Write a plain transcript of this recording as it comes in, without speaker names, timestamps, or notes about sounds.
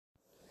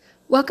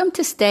Welcome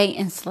to Stay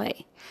and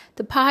Slay,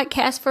 the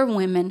podcast for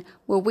women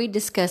where we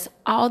discuss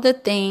all the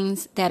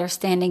things that are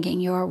standing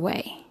in your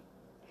way.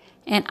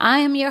 And I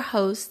am your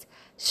host,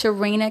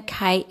 Sharina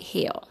Kite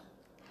Hill.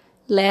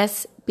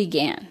 Let's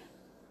begin.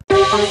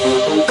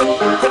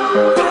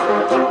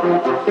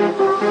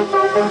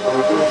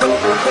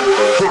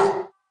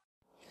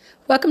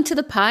 Welcome to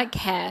the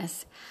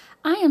podcast.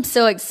 I am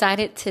so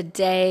excited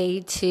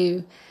today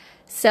to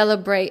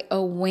celebrate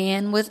a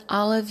win with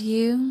all of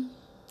you.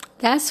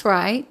 That's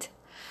right.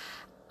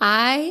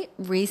 I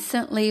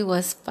recently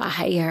was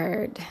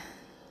fired.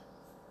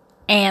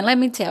 And let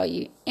me tell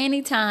you,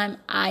 anytime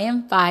I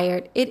am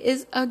fired, it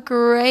is a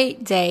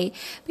great day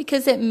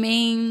because it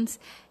means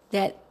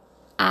that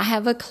I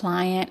have a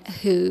client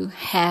who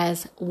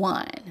has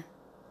won.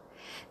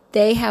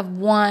 They have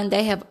won.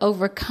 They have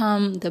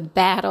overcome the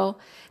battle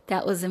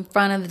that was in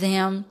front of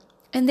them,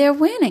 and they're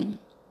winning.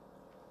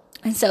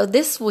 And so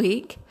this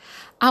week,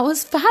 I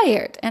was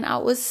fired, and I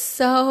was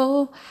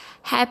so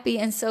happy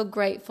and so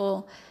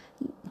grateful.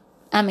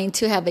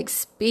 To have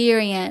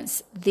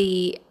experienced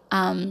the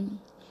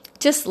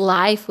just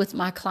life with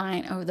my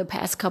client over the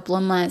past couple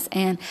of months,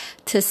 and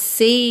to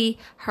see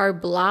her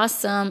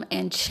blossom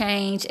and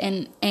change,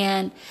 and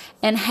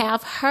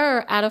have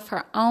her out of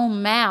her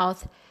own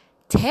mouth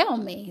tell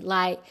me,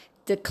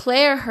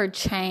 declare her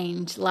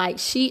change,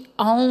 she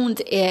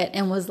owned it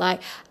and was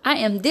like, I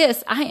am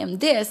this, and I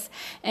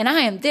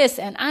am this,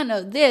 and I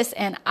know this,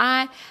 and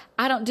I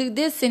don't do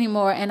this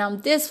anymore, and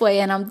I'm this way,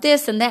 and I'm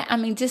this and that.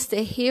 Just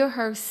to hear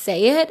her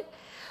say it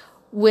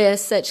with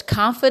such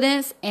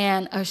confidence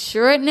and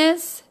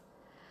assuredness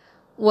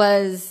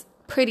was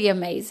pretty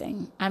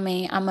amazing. I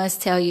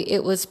must tell you,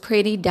 it was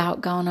pretty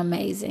doggone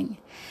amazing.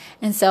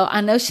 And so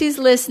I know she's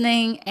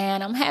listening,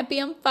 and I'm happy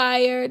I'm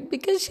fired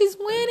because she's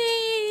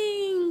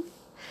winning.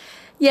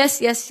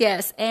 Yes.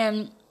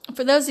 And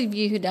for those of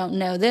you who don't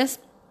know this,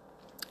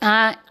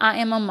 I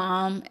am a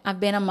mom.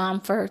 I've been a mom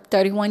for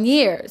 31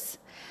 years.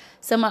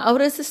 So my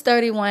oldest is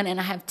 31, and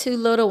I have two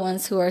little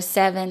ones who are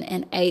 7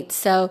 and 8.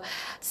 So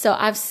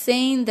I've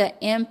seen the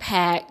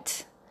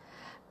impact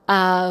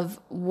of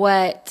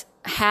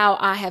how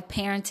I have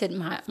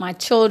parented my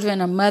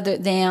children or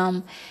mothered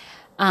them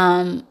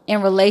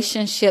in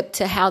relationship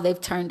to how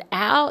they've turned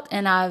out.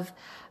 And I've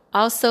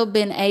also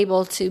been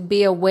able to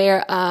be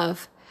aware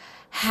of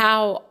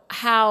how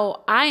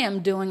I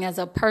am doing as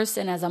a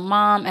person, as a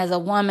mom, as a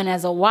woman,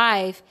 as a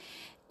wife,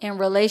 in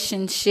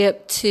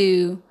relationship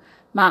to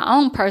my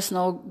own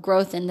personal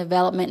growth and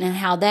development, and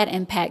how that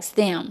impacts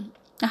them.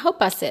 I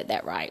hope I said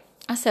that right.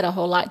 I said a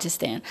whole lot just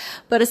then.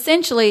 But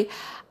essentially,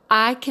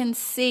 I can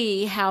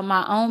see how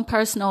my own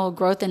personal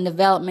growth and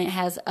development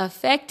has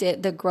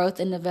affected the growth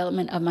and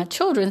development of my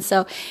children.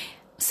 So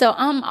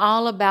I'm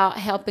all about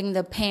helping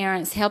the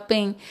parents,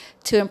 helping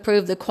to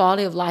improve the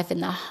quality of life in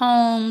the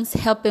homes,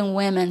 helping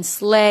women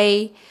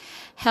slay,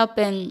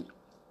 helping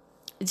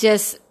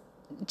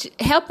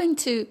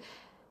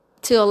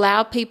to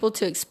allow people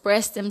to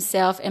express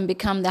themselves and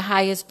become the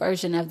highest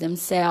version of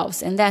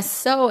themselves. And that's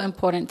so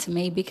important to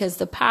me because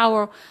the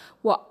power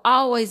will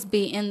always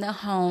be in the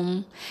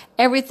home.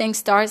 Everything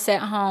starts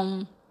at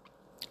home.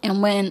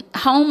 And when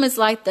home is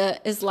like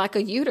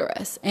a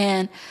uterus,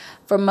 and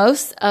for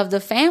most of the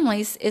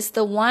families, it's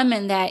the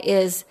woman that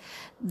is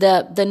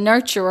the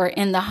nurturer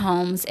in the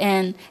homes.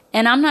 And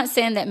I'm not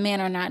saying that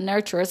men are not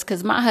nurturers,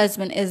 because my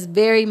husband is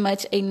very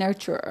much a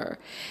nurturer.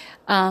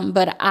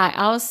 But I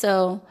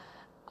also,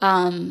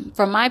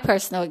 from my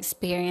personal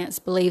experience,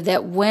 believe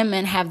that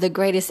women have the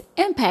greatest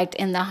impact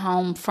in the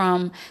home,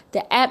 from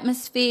the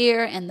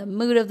atmosphere and the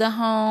mood of the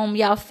home.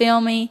 Y'all feel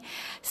me?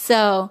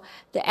 So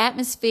the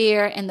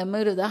atmosphere and the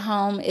mood of the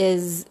home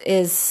is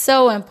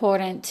so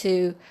important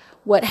to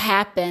what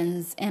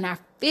happens in our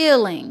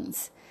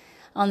feelings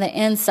on the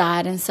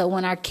inside. And so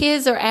when our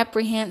kids are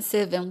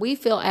apprehensive and we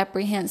feel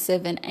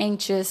apprehensive and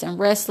anxious and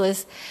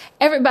restless,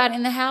 everybody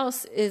in the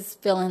house is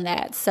feeling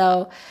that.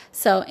 So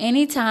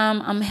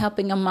anytime I'm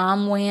helping a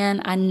mom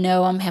win, I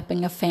know I'm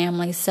helping a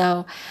family.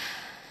 So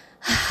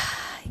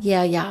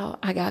yeah, y'all,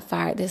 I got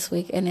fired this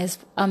week, and it's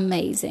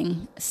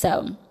amazing.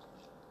 So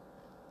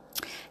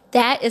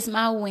that is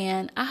my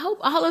win. I hope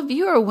all of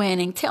you are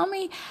winning. Tell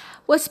me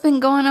what's been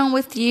going on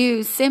with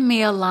you. Send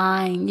me a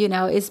line.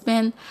 It's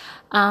been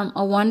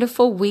a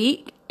wonderful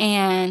week,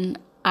 and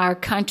our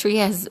country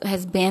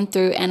has been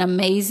through an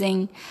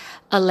amazing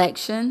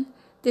election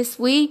this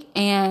week,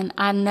 and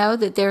I know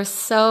that there's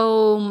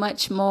so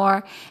much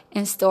more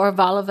in store of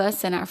all of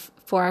us and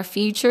for our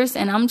futures,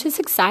 and I'm just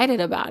excited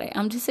about it.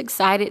 I'm just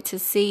excited to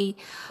see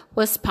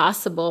what's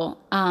possible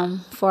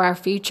for our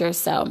future.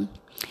 So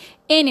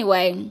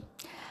anyway,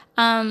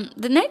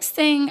 the next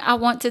thing I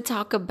want to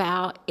talk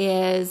about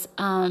is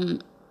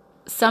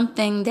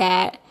something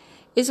that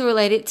is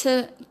related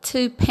to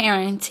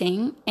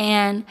parenting,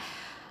 and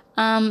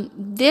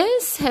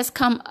this has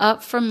come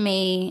up for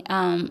me.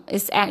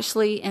 It's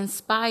actually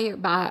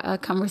inspired by a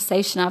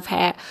conversation I've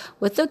had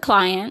with a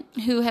client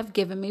who have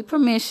given me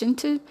permission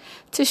to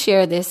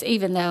share this,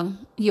 even though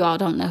you all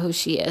don't know who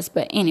she is.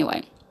 But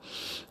anyway,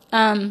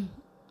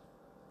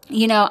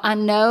 I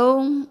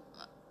know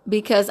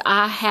because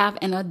I have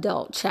an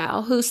adult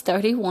child who's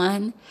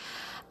 31.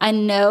 I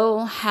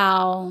know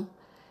how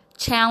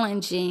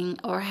challenging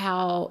or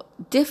how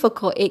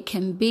difficult it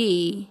can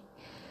be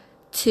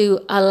to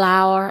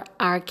allow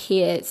our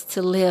kids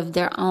to live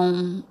their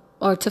own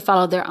or to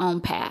follow their own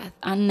path.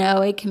 I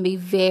know it can be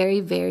very,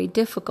 very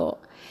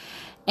difficult.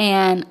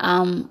 And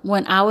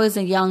when I was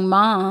a young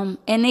mom,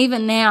 and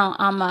even now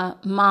I'm a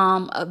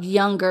mom of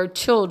younger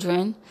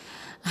children,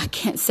 I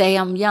can't say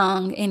I'm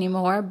young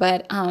anymore,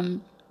 but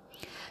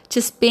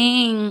just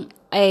being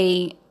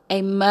a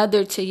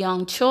mother to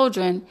young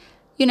children,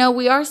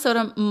 we are sort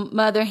of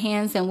mother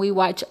hens and we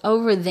watch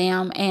over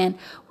them, and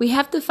we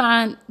have to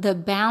find the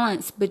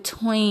balance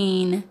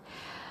between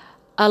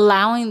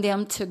allowing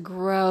them to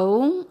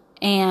grow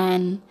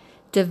and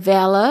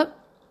develop,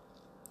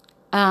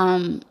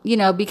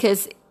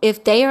 because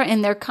if they are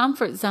in their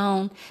comfort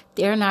zone,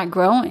 they're not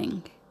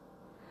growing.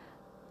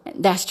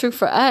 That's true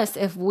for us.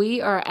 If we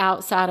are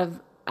outside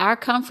of our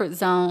comfort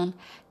zone,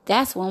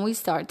 that's when we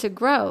start to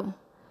grow.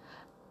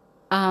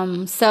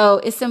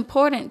 So it's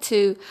important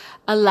to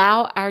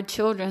allow our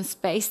children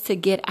space to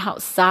get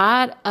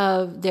outside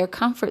of their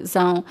comfort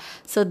zone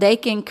so they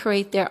can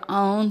create their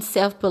own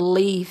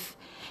self-belief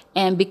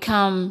and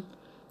become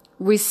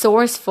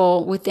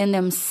resourceful within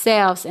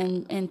themselves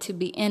and to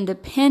be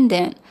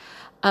independent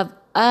of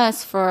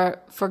us for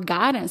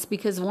guidance,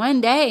 because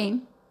one day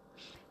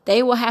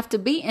they will have to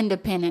be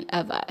independent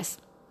of us.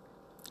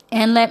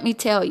 And let me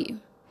tell you,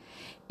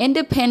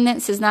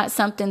 independence is not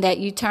something that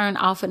you turn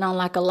off and on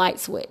like a light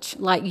switch.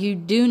 Like, you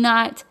do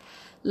not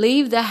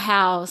leave the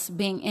house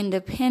being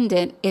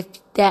independent if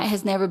that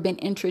has never been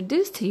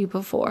introduced to you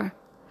before.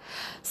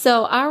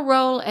 So our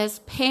role as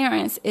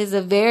parents is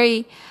a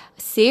very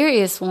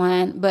serious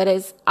one, but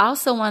it's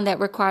also one that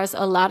requires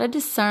a lot of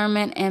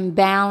discernment and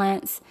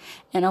balance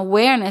and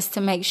awareness to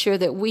make sure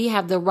that we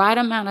have the right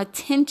amount of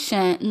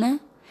tension,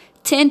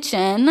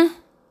 tension,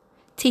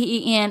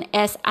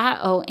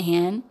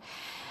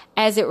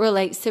 as it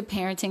relates to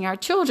parenting our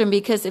children.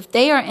 Because if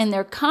they are in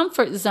their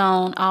comfort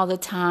zone all the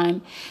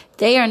time,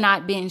 they are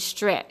not being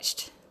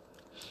stretched,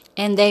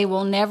 and they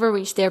will never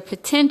reach their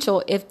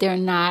potential if they're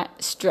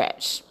not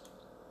stretched.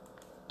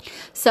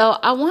 So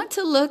I want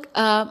to look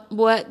up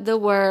what the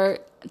word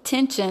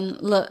tension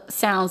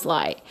sounds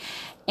like.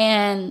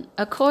 And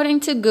according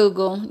to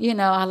Google,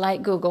 I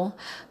like Google,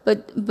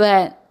 but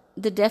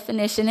the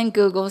definition in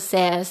Google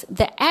says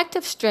the act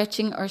of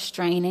stretching or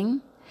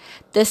straining,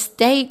 the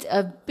state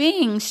of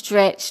being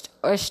stretched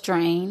or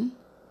strained,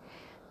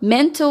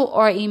 mental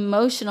or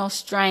emotional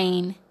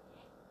strain,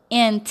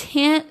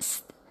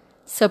 intense,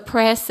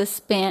 suppressed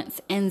suspense,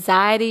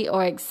 anxiety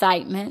or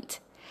excitement,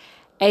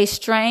 a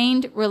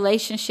strained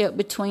relationship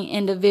between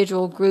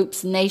individual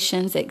groups,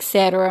 nations,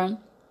 etc.,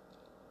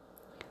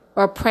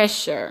 or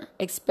pressure,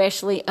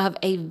 especially of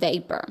a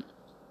vapor.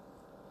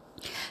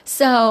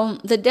 So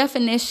the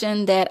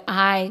definition that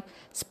I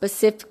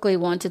specifically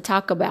want to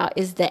talk about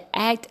is the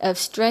act of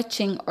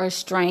stretching or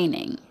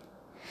straining.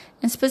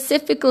 And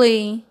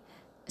specifically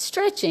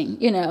stretching.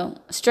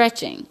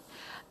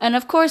 And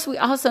of course, we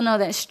also know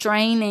that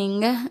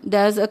straining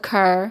does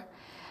occur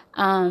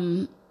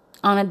on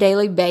a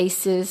daily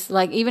basis.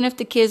 Like, even if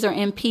the kids are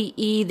in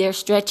PE, they're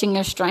stretching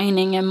or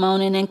straining and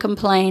moaning and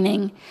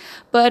complaining.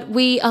 But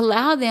we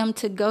allow them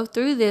to go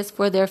through this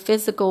for their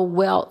physical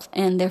wealth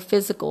and their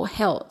physical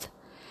health.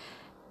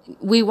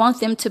 We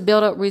want them to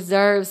build up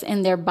reserves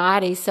in their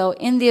body. So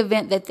in the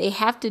event that they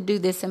have to do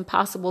this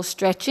impossible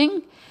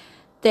stretching,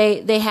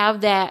 they have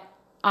that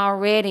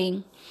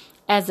already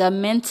as a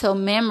mental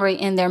memory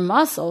in their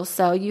muscles.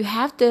 So you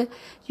have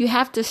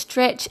to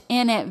stretch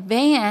in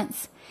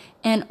advance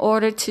in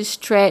order to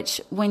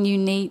stretch when you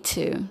need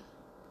to.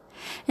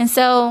 And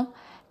so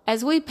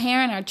as we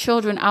parent our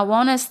children, I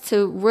want us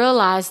to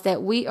realize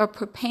that we are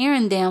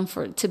preparing them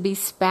to be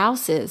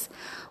spouses.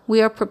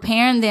 We are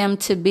preparing them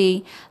to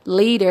be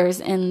leaders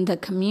in the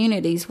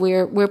communities.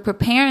 We're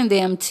preparing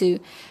them to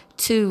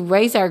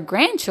raise our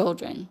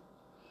grandchildren.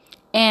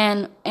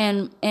 And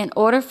in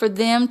order for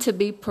them to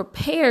be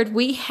prepared,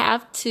 we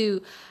have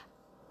to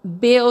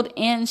build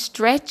in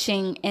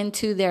stretching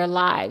into their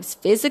lives,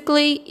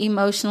 physically,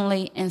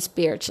 emotionally, and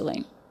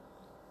spiritually.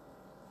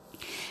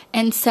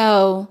 And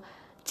so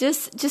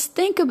just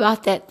think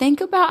about that.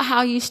 Think about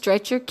how you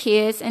stretch your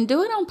kids, and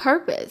do it on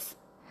purpose.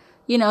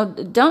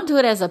 Don't do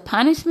it as a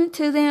punishment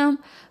to them,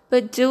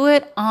 but do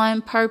it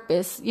on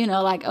purpose.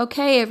 Like,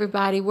 okay,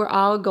 everybody, we're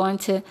all going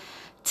to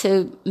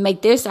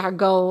make this our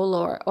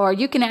goal, or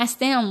you can ask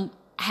them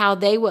how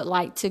they would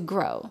like to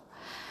grow.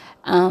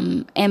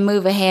 And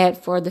move ahead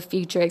for the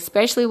future,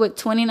 especially with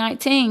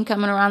 2019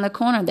 coming around the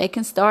corner. They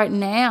can start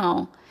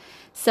now.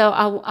 So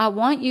I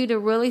want you to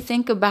really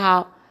think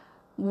about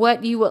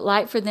what you would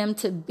like for them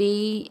to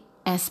be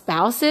as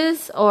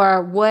spouses,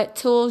 or what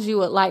tools you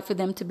would like for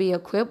them to be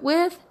equipped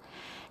with.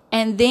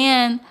 And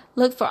then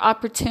look for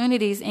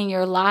opportunities in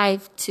your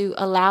life to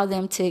allow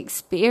them to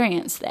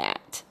experience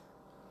that.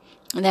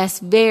 And that's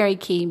very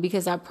key,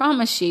 because I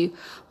promise you,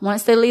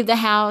 once they leave the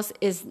house,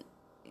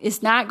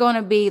 It's not going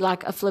to be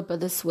like a flip of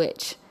the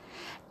switch.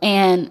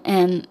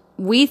 And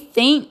we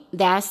think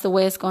that's the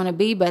way it's going to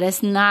be, but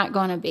it's not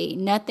going to be.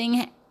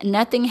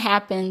 Nothing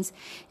happens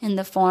in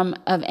the form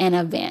of an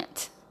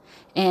event.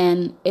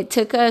 And it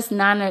took us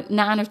 9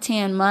 or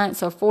 10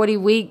 months or 40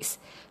 weeks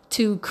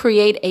to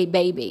create a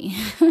baby.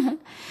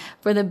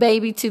 For the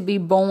baby to be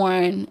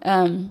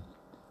born,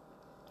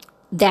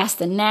 that's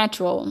the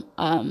natural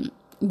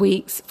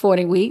weeks,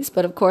 40 weeks.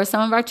 But of course,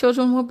 some of our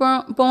children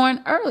were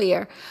born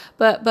earlier.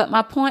 But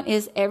my point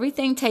is,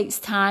 everything takes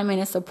time and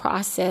it's a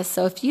process.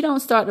 So if you don't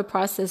start the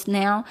process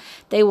now,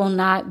 they will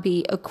not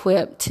be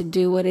equipped to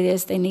do what it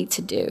is they need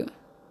to do.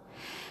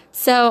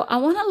 So I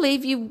want to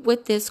leave you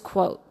with this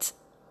quote.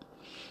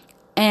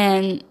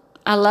 And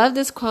I love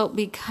this quote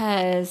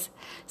because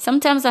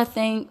sometimes I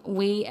think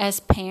we as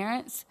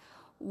parents,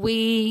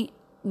 we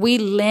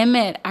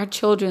limit our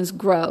children's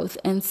growth.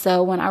 And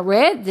so when I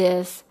read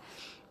this,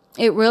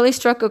 it really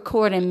struck a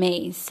chord in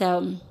me.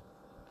 So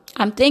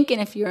I'm thinking,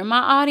 if you're in my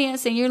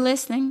audience and you're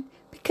listening,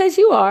 because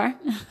you are,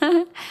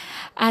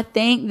 I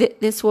think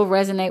that this will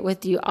resonate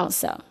with you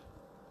also.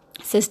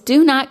 It says,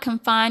 do not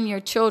confine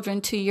your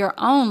children to your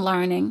own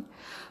learning,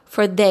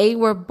 for they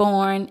were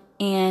born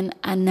in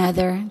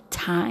another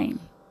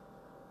time.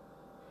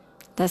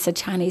 That's a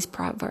Chinese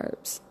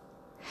proverbs.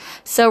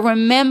 So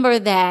remember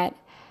that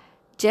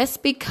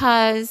just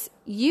because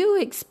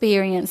you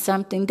experience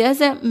something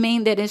doesn't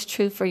mean that it's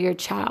true for your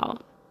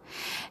child.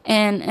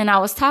 And I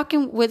was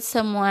talking with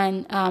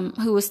someone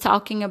who was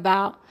talking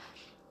about,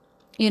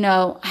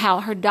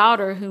 how her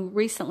daughter, who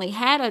recently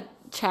had a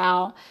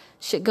child,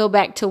 should go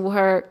back to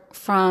work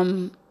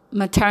from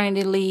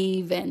maternity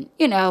leave. And,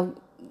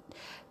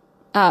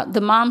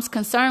 the mom's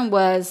concern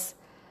was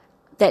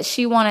that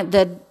she wanted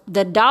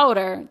the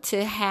daughter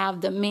to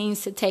have the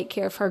means to take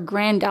care of her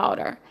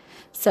granddaughter.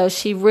 So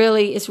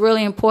it's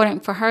really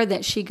important for her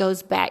that she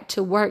goes back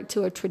to work,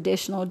 to a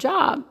traditional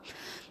job.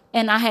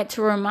 And I had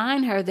to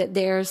remind her that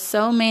there are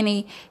so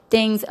many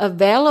things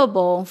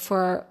available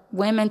for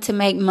women to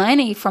make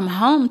money from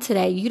home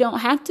today. You don't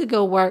have to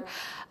go work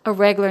a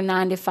regular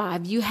 9 to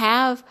 5. You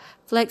have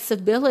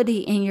flexibility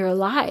in your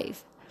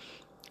life.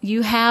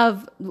 You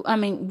have,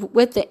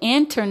 with the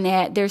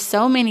internet, there's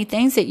so many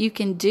things that you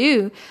can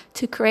do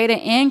to create an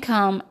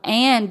income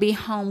and be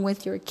home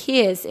with your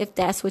kids if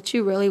that's what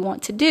you really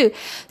want to do.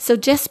 So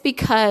just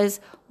because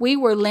we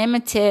were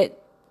limited,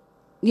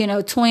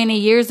 20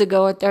 years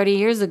ago or 30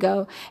 years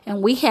ago,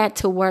 and we had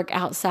to work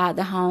outside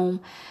the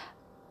home,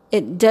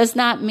 it does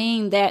not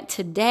mean that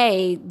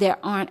today there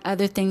aren't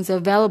other things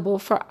available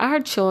for our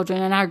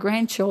children and our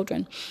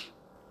grandchildren.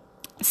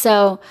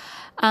 So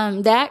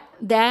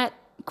that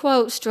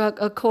quote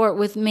struck a chord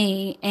with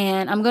me,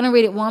 and I'm going to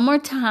read it one more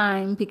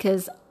time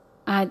because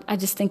I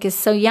just think it's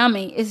so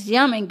yummy. It's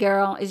yummy,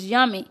 girl. It's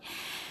yummy.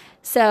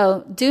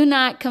 So, do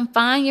not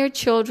confine your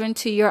children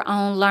to your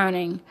own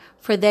learning,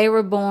 for they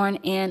were born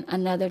in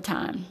another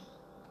time.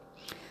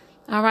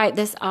 All right,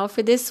 that's all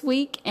for this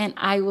week, and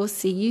I will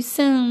see you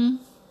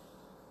soon.